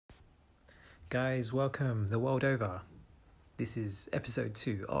Guys, welcome the world over. This is episode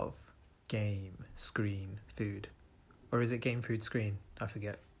 2 of Game, Screen, Food. Or is it Game, Food, Screen? I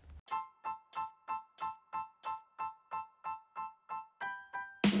forget.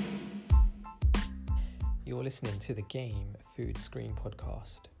 You're listening to the Game, Food, Screen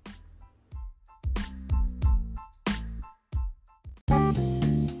podcast.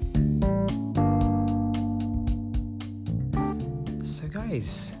 So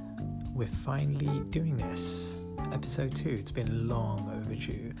guys, we're finally doing this. Episode 2, it's been long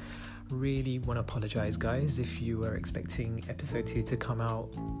overdue. Really want to apologize, guys, if you were expecting episode 2 to come out,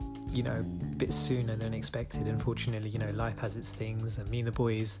 a bit sooner than expected. Unfortunately, life has its things, and me and the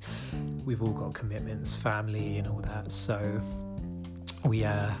boys, we've all got commitments, family and all that. So we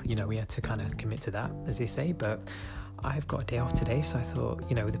had to kind of commit to that, as they say, but I've got a day off today, so I thought,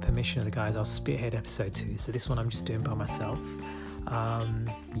 with the permission of the guys, I'll spearhead episode 2. So this one I'm just doing by myself. And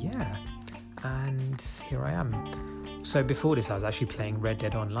here I am. So before this, I was actually playing Red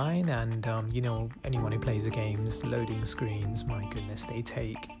Dead Online, and anyone who plays the games, loading screens, my goodness, they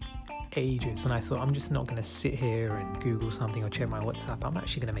take ages. And I thought, I'm just not going to sit here and Google something or check my WhatsApp. I'm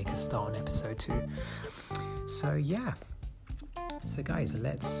actually going to make a start on episode 2. So guys,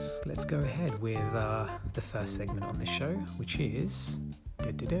 let's go ahead with the first segment on the show, which is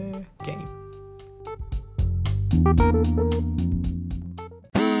game.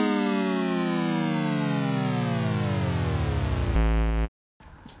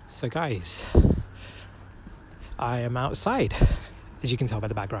 So guys, I am outside, as you can tell by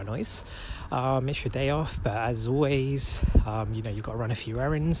the background noise. It's your day off, but as always, you've got to run a few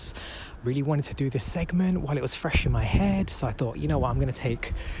errands. Really wanted to do this segment while it was fresh in my head, so I thought, I'm going to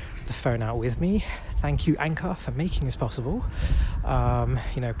take the phone out with me. Thank you, Anchor, for making this possible.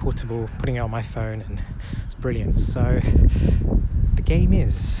 Portable, putting it on my phone, and it's brilliant. So the game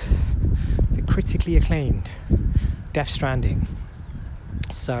is the critically acclaimed Death Stranding.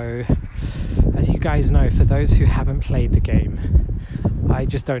 So, as you guys know, for those who haven't played the game, I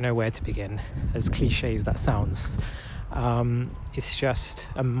just don't know where to begin, as cliche as that sounds. It's just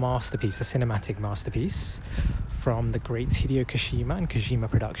a masterpiece, a cinematic masterpiece from the great Hideo Kojima and Kojima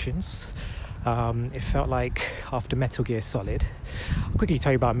Productions. It felt like after Metal Gear Solid. I'll quickly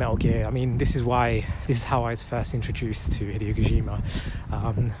tell you about Metal Gear. This is how I was first introduced to Hideo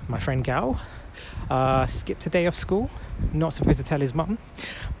Kojima. My friend Gao skipped a day off school, not supposed to tell his mum,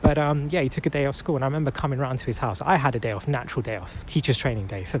 but he took a day off school, and I remember coming round to his house. I had a day off, natural day off, teacher's training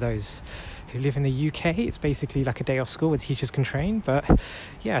day. For those who live in the UK, it's basically like a day off school where teachers can train, but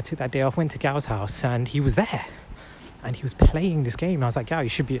I took that day off, went to Gao's house, and he was there. And he was playing this game. I was like, Gao, you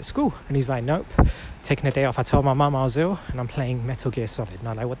should be at school. And he's like, nope, taking a day off. I told my mum I was ill, and I'm playing Metal Gear Solid. And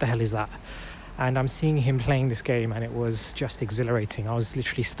I'm like, what the hell is that? And I'm seeing him playing this game, and it was just exhilarating. I was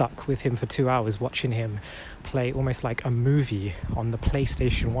literally stuck with him for 2 hours watching him play almost like a movie on the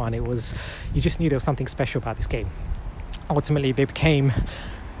PlayStation 1. It was, you just knew there was something special about this game. Ultimately, it became,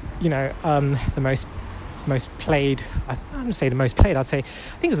 the most played. I wouldn't say the most played. I think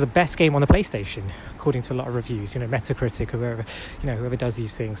it was the best game on the PlayStation, according to a lot of reviews. Metacritic or whoever does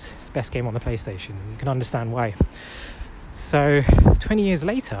these things. It's the best game on the PlayStation. You can understand why. So 20 years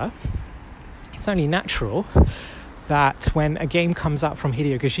later, it's only natural that when a game comes out from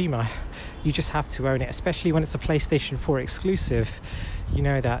Hideo Kojima, you just have to own it, especially when it's a PlayStation 4 exclusive. You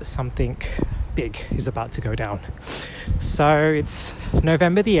know that something big is about to go down. So it's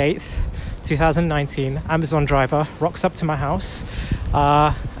November the 8th, 2019. Amazon driver rocks up to my house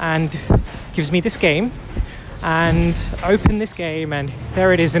and gives me this game, and open this game, and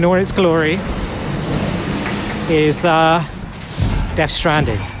there it is in all its glory, is Death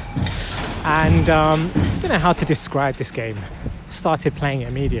Stranding. And I don't know how to describe this game. Started playing it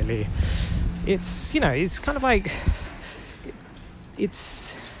immediately. It's kind of like,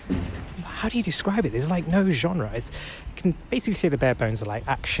 it's, how do you describe it? There's like no genre. You can basically say the bare bones are like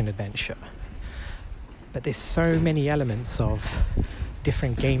action adventure, but there's so many elements of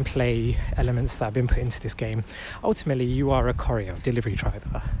different gameplay elements that have been put into this game. Ultimately, you are a courier, delivery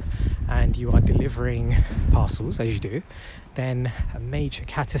driver, and you are delivering parcels, as you do. Then a major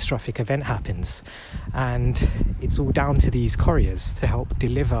catastrophic event happens, and it's all down to these couriers to help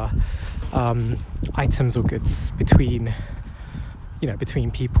deliver items or goods between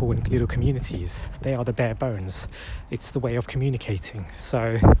people and little communities. They are the bare bones. It's the way of communicating.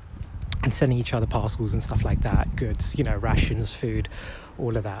 So, and sending each other parcels and stuff like that, goods, rations, food,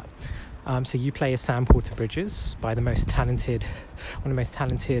 all of that. So you play as Sam Porter Bridges, by one of the most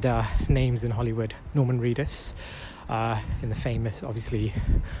talented names in Hollywood, Norman Reedus. in the famous, obviously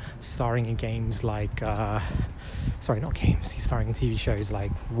starring in games like not games, he's starring in TV shows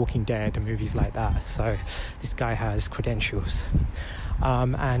like Walking Dead and movies like that. So this guy has credentials,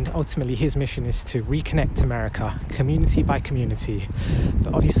 and ultimately his mission is to reconnect America community by community.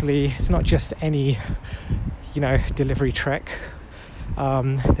 But obviously it's not just any delivery trek.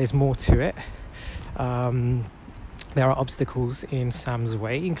 There's more to it. There are obstacles in Sam's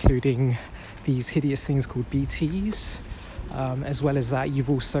way, including these hideous things called BTs. As well as that, you've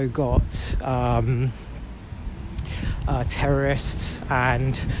also got terrorists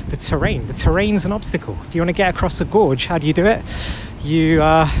and the terrain. The terrain's an obstacle. If you want to get across a gorge, how do you do it? You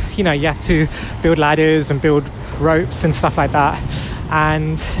have to build ladders and build ropes and stuff like that,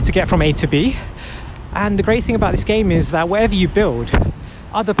 and to get from A to B. And the great thing about this game is that whatever you build,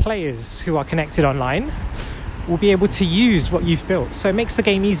 other players who are connected online will be able to use what you've built. So it makes the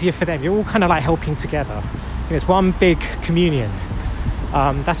game easier for them. You're all kind of like helping together. It's one big communion.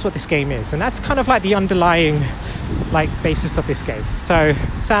 That's what this game is. And that's kind of like the underlying basis of this game. So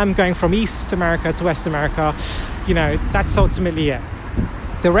Sam going from East America to West America, that's ultimately it.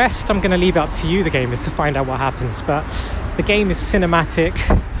 The rest, I'm going to leave it up to you, the game, is to find out what happens. But the game is cinematic.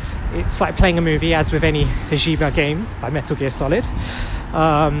 It's like playing a movie, as with any Kojima game, like Metal Gear Solid.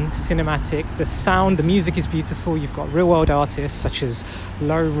 Cinematic. The sound, the music is beautiful. You've got real world artists such as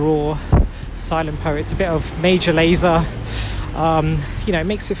Low Raw, Silent Poets, a bit of Major Lazer. It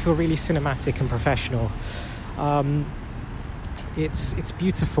makes it feel really cinematic and professional. It's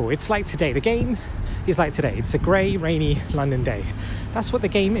beautiful. It's like today. The game is like today. It's a grey, rainy London day. That's what the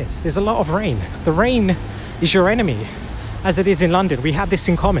game is. There's a lot of rain. The rain is your enemy, as it is in London. We have this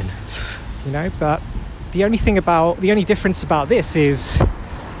in common, but the only difference about this is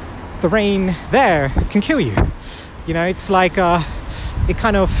the rain there can kill you. It's like it's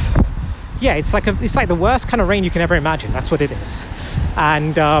like the worst kind of rain you can ever imagine. That's what it is.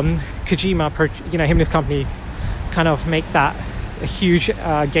 And Kojima, him and his company kind of make that a huge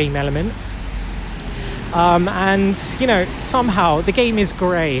game element. And somehow the game is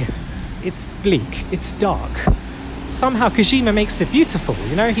grey, it's bleak, it's dark. Somehow Kojima makes it beautiful.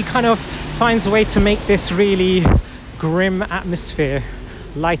 He kind of finds a way to make this really grim atmosphere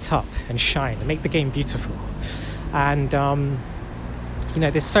light up and shine and make the game beautiful. And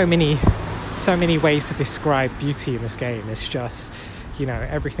there's so many ways to describe beauty in this game. It's just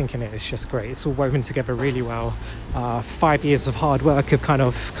everything in it is just great. It's all woven together really well. 5 years of hard work have kind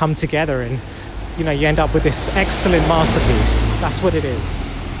of come together, and you end up with this excellent masterpiece. That's what it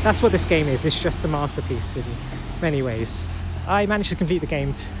is. That's what this game is. It's just a masterpiece in many ways. I managed to complete the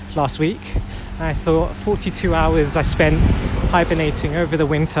game last week. I thought 42 hours I spent hibernating over the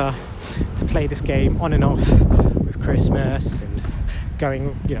winter to play this game on and off with Christmas and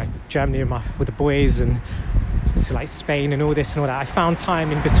going, to Germany with the boys and to Spain and all this and all that. I found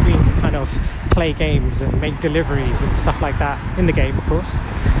time in between to kind of play games and make deliveries and stuff like that in the game, of course.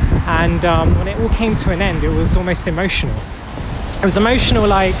 And when it all came to an end, it was almost emotional. It was emotional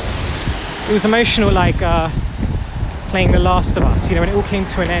like playing The Last of Us. When it all came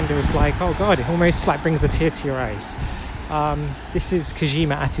to an end, it was like, oh God, it almost brings a tear to your eyes. This is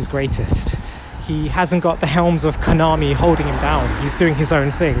Kojima at his greatest. He hasn't got the helms of Konami holding him down. He's doing his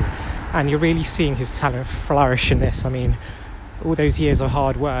own thing. And you're really seeing his talent flourish in this. I mean, all those years of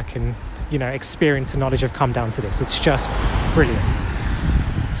hard work and, experience and knowledge have come down to this. It's just brilliant.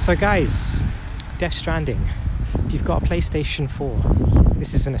 So guys, Death Stranding. If you've got a PlayStation 4,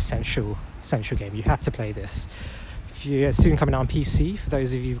 this is an essential game. You have to play this. If you're soon coming out on PC, for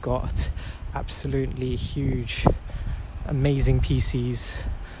those of you who've got absolutely huge, amazing PCs,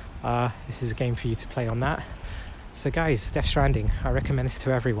 this is a game for you to play on that. So guys, Death Stranding, I recommend this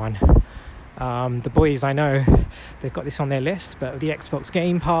to everyone. The boys, I know they've got this on their list, but with the Xbox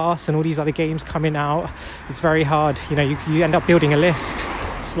Game Pass and all these other games coming out, it's very hard. You end up building a list.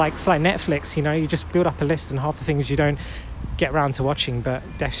 It's like Netflix, you just build up a list and half the things you don't get around to watching. But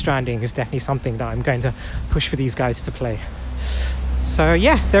Death Stranding is definitely something that I'm going to push for these guys to play. So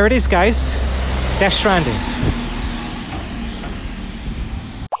yeah, there it is, guys. Death Stranding.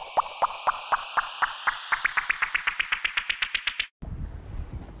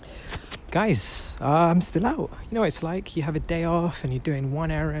 Guys, I'm still out. It's like you have a day off and you're doing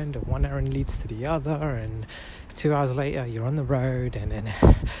one errand, and one errand leads to the other, and 2 hours later you're on the road, and then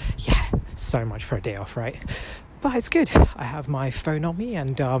so much for a day off, right? But it's good. I have my phone on me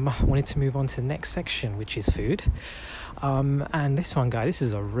and wanted to move on to the next section, which is food. And this one, guys, this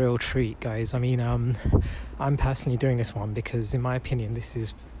is a real treat, guys. I mean, I'm personally doing this one because, in my opinion, this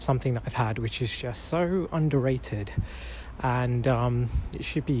is something that I've had which is just so underrated. And it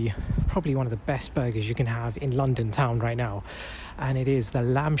should be probably one of the best burgers you can have in London town right now. And it is the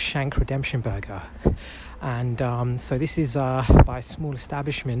Lamb Shank Redemption Burger. And so this is by a small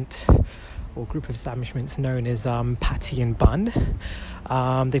establishment or group of establishments known as Patty and Bun.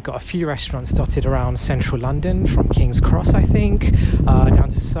 They've got a few restaurants dotted around central London, from King's Cross, I think, down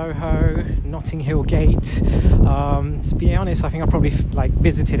to Soho, Notting Hill Gate. To be honest, I think I probably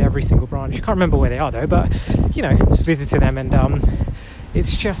visited every single branch. I can't remember where they are though, but just visited them, and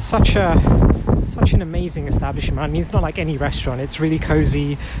it's just such an amazing establishment. I mean, it's not like any restaurant. It's really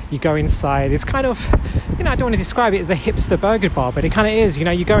cozy. You go inside. It's kind of, I don't want to describe it as a hipster burger bar, but it kind of is.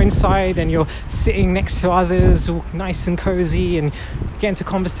 You go inside and you're sitting next to others, all nice and cozy, and get into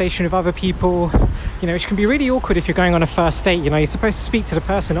conversation with other people, which can be really awkward if you're going on a first date. You're supposed to speak to the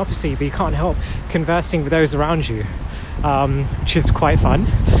person opposite, but you can't help conversing with those around you, which is quite fun.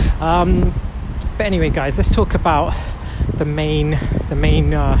 But anyway, guys, let's talk about the main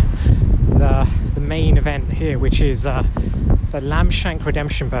event here, which is the Lamb Shank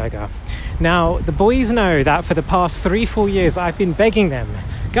Redemption Burger. Now, the boys know that for the past 3-4 years I've been begging them,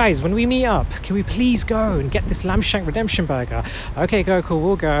 guys, when we meet up, can we please go and get this Lamb Shank Redemption Burger? Okay, cool,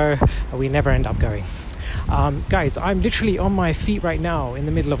 we'll go. But we never end up going. Guys, I'm literally on my feet right now in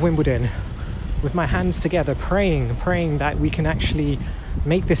the middle of Wimbledon with my hands together, praying that we can actually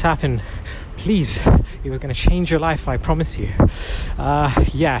make this happen. Please, it was going to change your life, I promise you.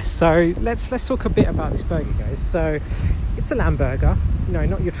 So let's talk a bit about this burger, guys. So it's a lamb burger,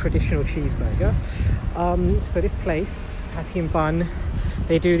 not your traditional cheeseburger. So this place, Patty and Bun,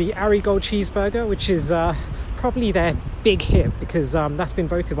 they do the Arigold cheeseburger, which is probably their big hit, because that's been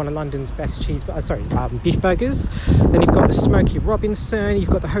voted one of London's best beef burgers. Then you've got the Smokey Robinson, you've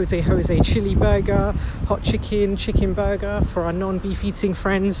got the Jose chili burger, hot chicken burger for our non-beef eating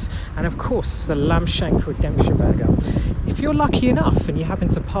friends, and of course the Lamb Shank Redemption Burger. If you're lucky enough and you happen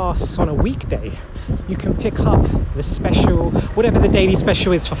to pass on a weekday, you can pick up the special, whatever the daily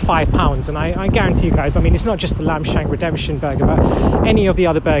special is, for £5. And I guarantee you guys, I mean, it's not just the Lamb Shank Redemption Burger, but any of the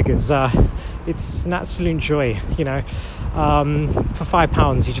other burgers. It's an absolute joy, for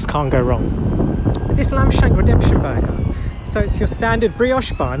 £5 you just can't go wrong. But this Lamb Shank Redemption Burger, so it's your standard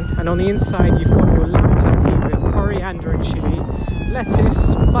brioche bun, and on the inside you've got your lamb patty with coriander and chili,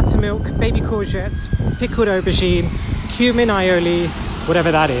 lettuce, buttermilk, baby courgettes, pickled aubergine, cumin aioli,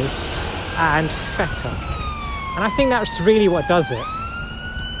 whatever that is, and feta. And I think that's really what does it.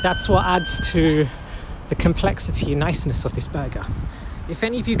 That's what adds to the complexity and niceness of this burger. If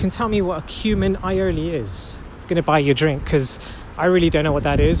any of you can tell me what a cumin aioli is, I'm going to buy you a drink, because I really don't know what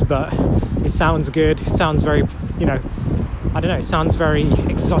that is, but it sounds good. It sounds very, it sounds very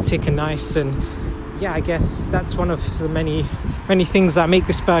exotic and nice. And yeah, I guess that's one of the many things that make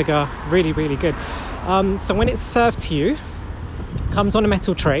this burger really, really good. So when it's served to you, it comes on a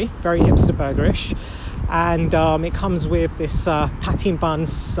metal tray, very hipster burgerish. And it comes with this Patty and Bun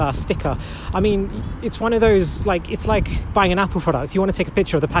sticker. I mean, it's one of those, it's like buying an Apple product. You want to take a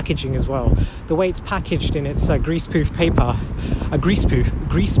picture of the packaging as well. The way it's packaged in its greaseproof paper, greaseproof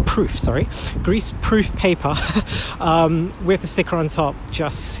paper with the sticker on top,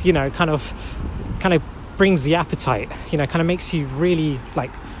 just, kind of brings the appetite, kind of makes you really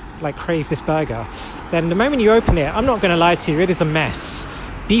like crave this burger. Then the moment you open it, I'm not going to lie to you, it is a mess.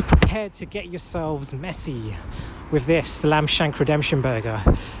 Be prepared to get yourselves messy with this, the Lamb Shank Redemption Burger.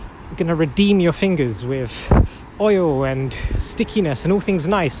 You're going to redeem your fingers with oil and stickiness and all things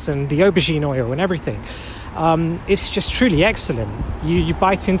nice, and the aubergine oil and everything. It's just truly excellent. You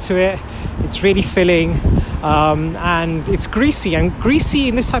bite into it, it's really filling, and it's greasy. And greasy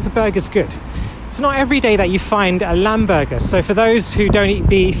in this type of burger is good. It's not every day that you find a lamb burger. So for those who don't eat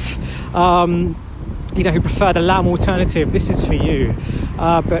beef, who prefer the lamb alternative, this is for you.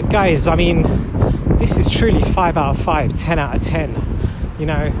 But guys, I mean, this is truly 5 out of 5, 10 out of 10.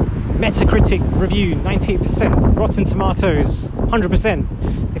 Metacritic review 98%, Rotten Tomatoes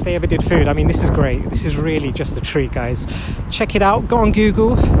 100%. If they ever did food, I mean, this is great. This is really just a treat, guys. Check it out. Go on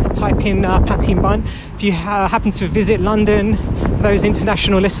Google, type in Patty and Bun. If you happen to visit London, for those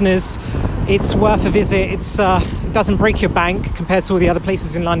international listeners, it's worth a visit. It doesn't break your bank compared to all the other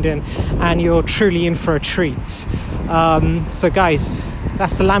places in London, and you're truly in for a treat. So guys,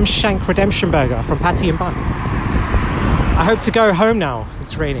 that's the Lamb Shank Redemption Burger from Patty and Bun. I hope to go home now.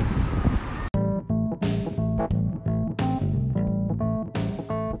 It's raining.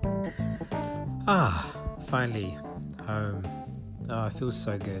 Finally, home. Oh, it feels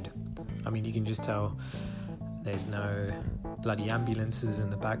so good. I mean, you can just tell there's no bloody ambulances in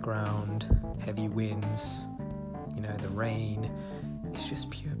the background, heavy winds, the rain. It's just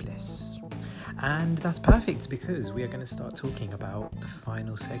pure bliss. And that's perfect because we are going to start talking about the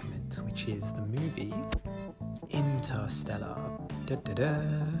final segment, which is the movie Interstellar. Da-da-da.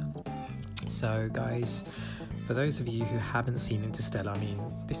 So, guys, for those of you who haven't seen Interstellar, I mean,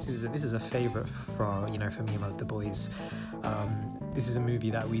 this is a favorite for me and the boys. This is a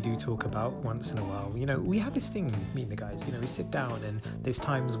movie that we do talk about once in a while. We have this thing, me and the guys, we sit down, and there's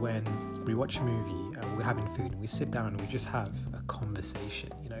times when we watch a movie, we're having food, and we sit down and we just have a conversation.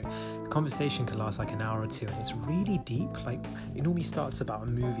 The conversation can last like an hour or two, and it's really deep. Like, it normally starts about a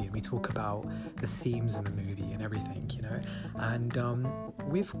movie, and we talk about the themes in the movie and everything, And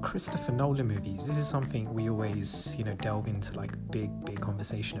with Christopher Nolan movies, this is something we always, delve into like big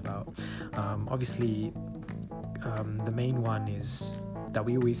conversation about. Obviously, the main one is that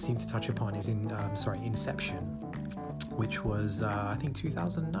we always seem to touch upon is Inception, which was I think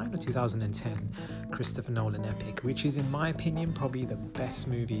 2009 or 2010 Christopher Nolan epic, which is in my opinion probably the best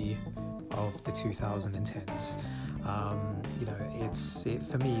movie of the 2010s. It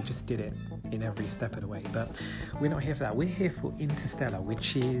for me just did it in every step of the way. But we're not here for that. We're here for Interstellar,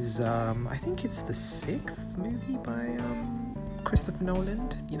 which is I think it's the 6th movie by Christopher Nolan.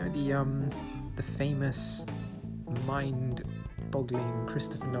 The famous mind-boggling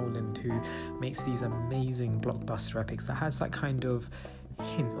Christopher Nolan, who makes these amazing blockbuster epics that has that kind of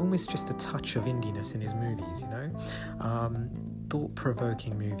hint, almost just a touch of indiness in his movies,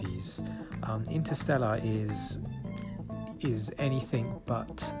 thought-provoking movies. Interstellar is anything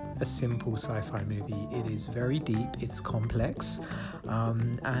but a simple sci-fi movie. It is very deep, it's complex,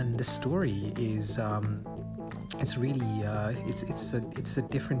 and the story is it's really it's a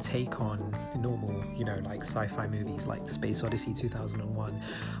different take on normal like sci-fi movies like Space Odyssey 2001,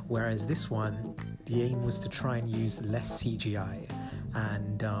 whereas this one, the aim was to try and use less CGI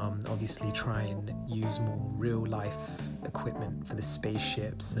and obviously try and use more real life equipment for the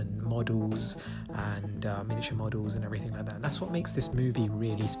spaceships and models and miniature models and everything like that. And that's what makes this movie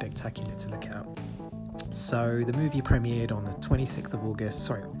really spectacular to look at. So the movie premiered on the 26th of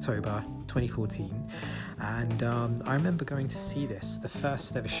October 2014, and I remember going to see this, the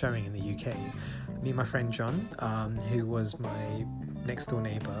first ever showing in the UK. Me and my friend John, who was my next door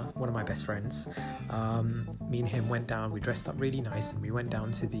neighbour, one of my best friends, me and him went down, we dressed up really nice, and we went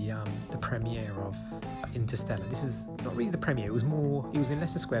down to the premiere of Interstellar. This is not really the premiere, it was in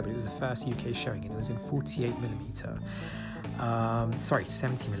Leicester Square, but it was the first UK showing, and it was in 48mm.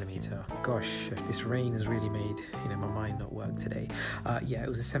 70mm. Gosh, this rain has really made my mind not work today. It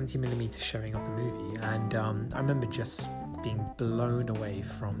was a 70mm showing of the movie, and I remember just being blown away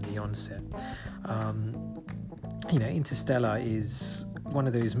from the onset. Interstellar is one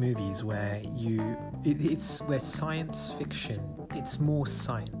of those movies where it's where science fiction, it's more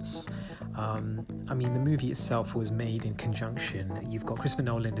science. The movie itself was made in conjunction. You've got Christopher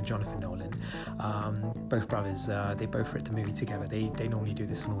Nolan and Jonathan Nolan, both brothers. They both wrote the movie together. They normally do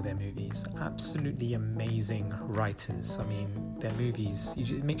this in all their movies. Absolutely amazing writers. Their movies,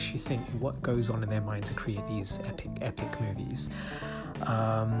 it makes you think what goes on in their mind to create these epic movies.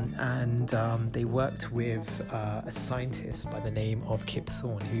 They worked with a scientist by the name of Kip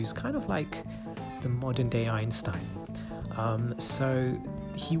Thorne, who's kind of like the modern day Einstein. So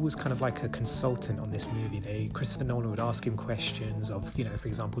he was kind of like a consultant on this movie. Christopher Nolan would ask him questions of, for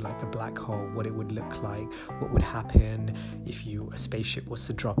example, like the black hole, what it would look like, what would happen if a spaceship was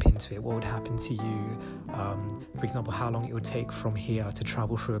to drop into it, what would happen to you, for example, how long it would take from here to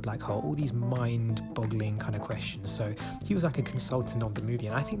travel through a black hole, all these mind-boggling kind of questions. So he was like a consultant on the movie,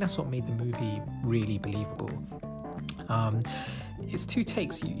 and I think that's what made the movie really believable. It's two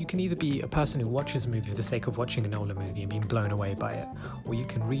takes. You can either be a person who watches a movie for the sake of watching a Nolan movie and being blown away by it, or you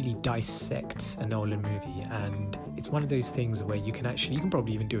can really dissect a Nolan movie, and it's one of those things where you can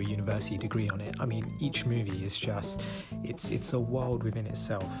probably even do a university degree on it. Each movie is just, it's a world within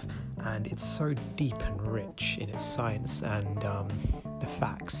itself, and it's so deep and rich in its science and the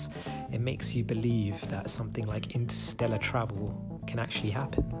facts. It makes you believe that something like interstellar travel can actually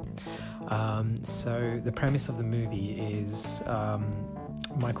happen. So the premise of the movie is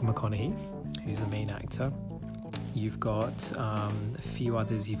Michael McConaughey, who's the main actor. You've got a few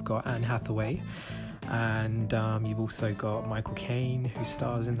others. You've got Anne Hathaway, and you've also got Michael Caine, who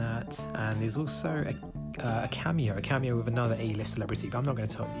stars in that. And there's also a cameo with another A-list celebrity, but I'm not going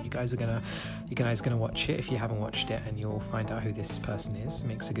to tell you. You guys are gonna watch it if you haven't watched it, and you'll find out who this person is. It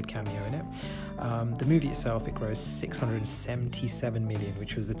makes a good cameo in it. The movie itself, it grossed 677 million,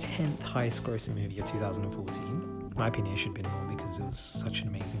 which was the 10th highest grossing movie of 2014. In my opinion, it should have been more because it was such an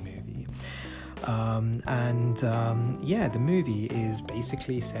amazing movie. The movie is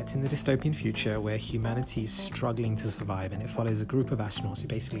basically set in the dystopian future where humanity is struggling to survive, and it follows a group of astronauts who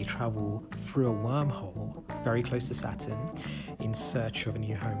basically travel through a wormhole very close to Saturn in search of a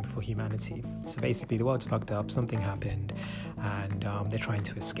new home for humanity. So basically the world's fucked up, something happened, and they're trying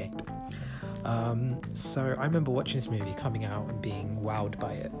to escape. So I remember watching this movie, coming out and being wowed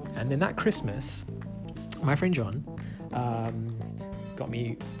by it. And then that Christmas, my friend John got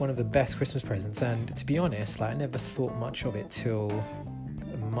me one of the best Christmas presents, and to be honest, I never thought much of it till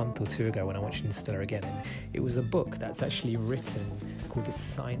a month or two ago when I watched Interstellar again. And it was a book that's actually written called The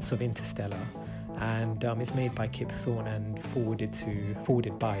Science of Interstellar, and it's made by Kip Thorne and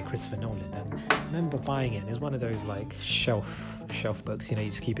forwarded by Christopher Nolan. And I remember buying it. It's one of those like shelf books, you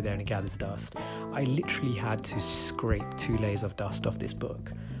just keep it there and it gathers dust. I literally had to scrape 2 layers of dust off this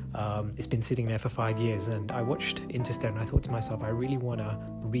book. It's been sitting there for 5 years, and I watched Interstellar and I thought to myself, I really want to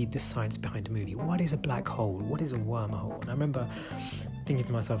read the science behind the movie. What is a black hole? What is a wormhole? And I remember thinking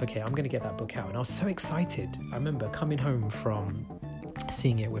to myself, okay, I'm going to get that book out. And I was so excited. I remember coming home from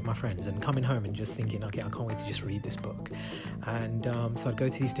seeing it with my friends and coming home and just thinking, okay, I can't wait to just read this book. And so I'd go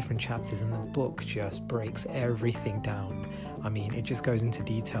to these different chapters, and the book just breaks everything down. I mean, it just goes into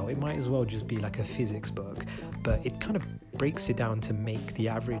detail. It might as well just be like a physics book, but it kind of breaks it down to make the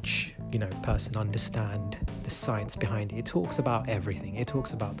average, person understand the science behind it. It talks about everything. It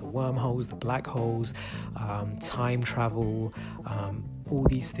talks about the wormholes, the black holes, time travel, all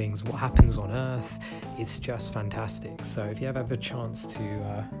these things, what happens on Earth. It's just fantastic. So if you ever have a chance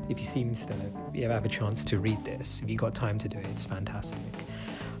to, if you've seen Interstellar, if you ever have a chance to read this, if you got time to do it, it's fantastic.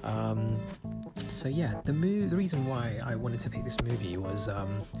 The reason why I wanted to pick this movie was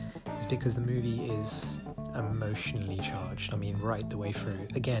is because the movie is emotionally charged. I mean, right the way through.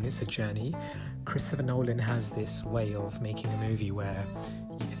 Again, it's a journey. Christopher Nolan has this way of making a movie where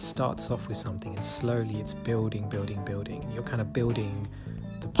it starts off with something and slowly it's building. You're kind of building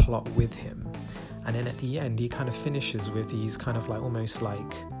the plot with him. And then at the end, he kind of finishes with these kind of like almost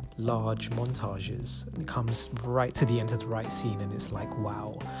like large montages. It comes right to the end of the right scene and it's like,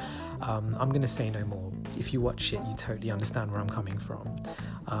 wow. I'm going to say no more. If you watch it, you totally understand where I'm coming from.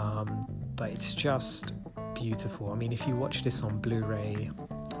 But it's just beautiful. I mean, if you watch this on Blu-ray,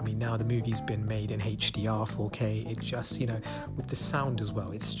 I mean, now the movie's been made in HDR, 4K. It just, with the sound as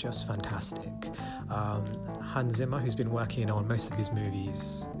well, it's just fantastic. Hans Zimmer, who's been working on most of his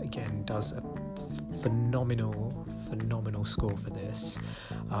movies, again, does a phenomenal score for this.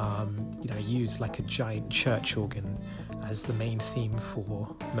 He used like a giant church organ as the main theme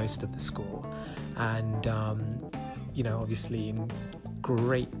for most of the score. And, obviously in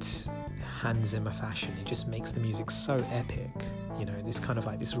great Hans Zimmer fashion, it just makes the music so epic. This kind of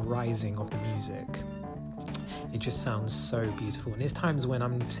like this rising of the music. It just sounds so beautiful. And there's times when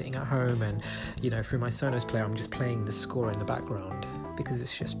I'm sitting at home and, through my Sonos player, I'm just playing the score in the background because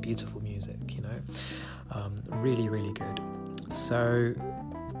it's just beautiful music, really, really good. So,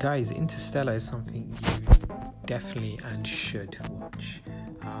 guys, Interstellar is something you definitely and should watch.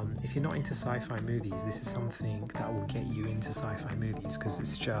 If you're not into sci-fi movies, this is something that will get you into sci-fi movies because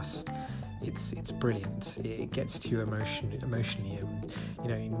it's brilliant. It gets to you emotionally,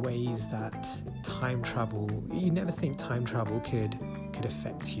 in ways that time travel, you never think time travel could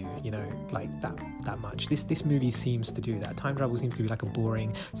affect you, like that much. This movie seems to do that. Time travel seems to be like a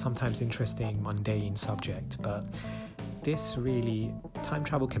boring, sometimes interesting, mundane subject, but this really, time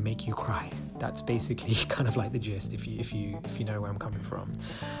travel can make you cry. That's basically kind of like the gist, if you know where I'm coming from.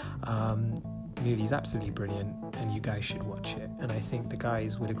 Movie is absolutely brilliant, and you guys should watch it. And I think the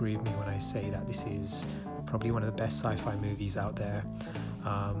guys would agree with me when I say that this is probably one of the best sci-fi movies out there.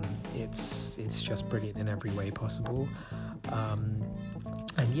 It's just brilliant in every way possible.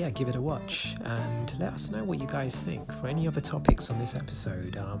 And yeah, give it a watch and let us know what you guys think. For any other topics on this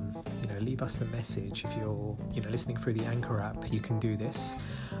episode, leave us a message. If you're listening through the Anchor app, you can do this.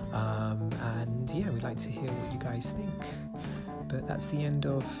 And yeah, we'd like to hear what you guys think. But that's the end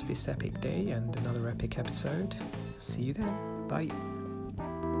of this epic day and another epic episode. See you then. Bye.